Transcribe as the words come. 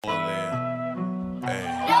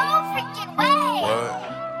No freaking way.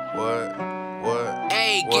 What?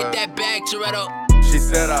 Hey, get that bag, Toretto. She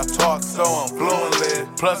said I talk so I'm fluently.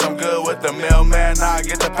 Plus I'm good with the mailman. Now I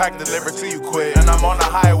get the pack delivered to you quick. And I'm on the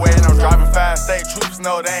highway and I'm driving fast. State troops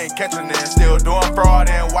know they ain't catching it. Still doing fraud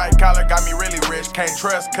and white collar got me really rich. Can't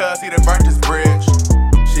trust cuz he done burnt this bridge.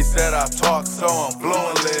 She said I talk so I'm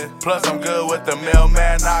fluently. Plus I'm good with the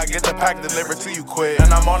mailman. Now I get the pack delivered to you quick.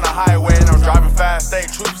 And I'm on the highway and I'm driving fast.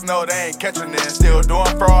 State troops know they ain't catching it. Still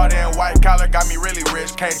doing fraud and white collar got me really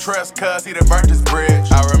rich. Can't trust cuz he done burnt this bridge.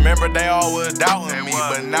 I remember they all was doubting me,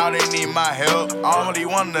 but now they need my help. I only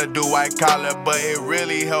wanted to do white collar, but it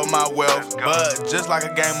really helped my wealth. But just like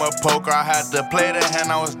a game of poker, I had to play the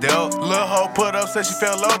hand I was dealt. Lil' hoe put up, said she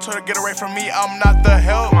felt low, told her to get away from me, I'm not the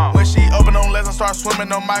help. When she opened on legs and start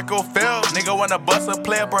swimming on Michael Phelps. Nigga wanna bust a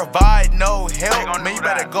player, provide no help. Man, you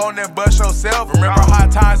better go in there bust yourself. Remember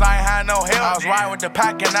hard times, I ain't had no help. I was riding with the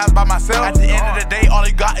pack and I was by myself. At the end of the day, all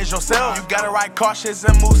you got is yourself. You gotta ride cautious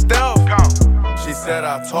and move stealth. She said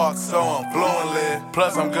I talk so I'm fluently.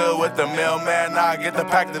 Plus I'm good with the mailman. Now I get the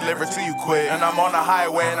pack delivered to you quick. And I'm on the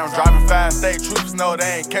highway and I'm driving fast. State troops know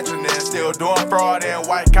they ain't catching it. Still doing fraud and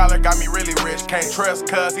white collar got me really rich. Can't trust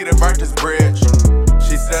cuz he done burnt this bridge.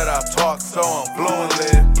 She said I talk so I'm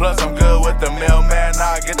fluently. Plus I'm good with the mailman.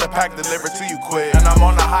 Now I get the pack delivered to you quick. And I'm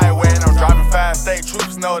on the highway and I'm driving fast. State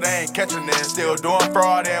troops know they ain't catching it. Still doing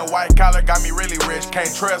fraud and white collar got me really rich.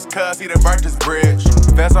 Can't trust cuz he done burnt this bridge.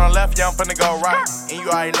 Vest on the left, yeah, I'm finna go right. And you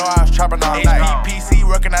already know I was trapping all night. PC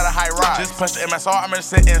working at a high rise. Just punched the MSR, I'm gonna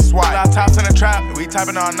sit and swipe. Laptops in the trap, we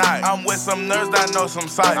typing all night. I'm with some nerds that know some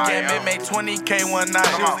sites. Game it made 20K one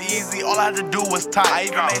night. It was easy, all I had to do was type.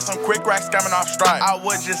 I even made some quick racks scamming off Stripe. I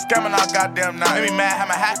was just scamming off goddamn night. Made me mad, have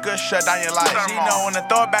my hacker shut down your life. She know when to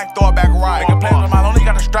throw it back right. Nigga playing with my only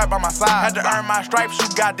got a strap on my side. Had to earn my stripes, you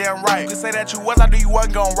goddamn right. You could say that you was, I knew you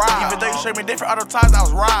wasn't gon' ride. Even though you showed me different other times, I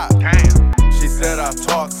was right. She said I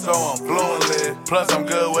talk so I'm fluently. Plus I'm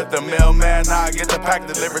good with the mailman. Now I get the pack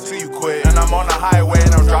delivered to you quick. And I'm on the highway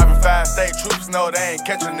and I'm driving fast. State troops know they ain't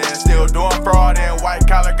catching it. Still doing fraud and white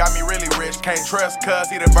collar got me really rich. Can't trust cuz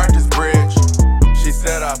he done burnt this bridge. She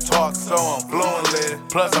said I talk so I'm fluently.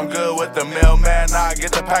 Plus I'm good with the mailman. Now I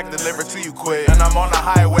get the pack delivered to you quick. And I'm on the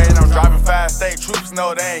highway and I'm driving fast. State troops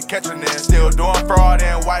know they ain't catching it. Still doing fraud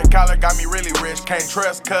and white collar got me really rich. Can't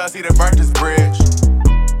trust cuz he done burnt this bridge.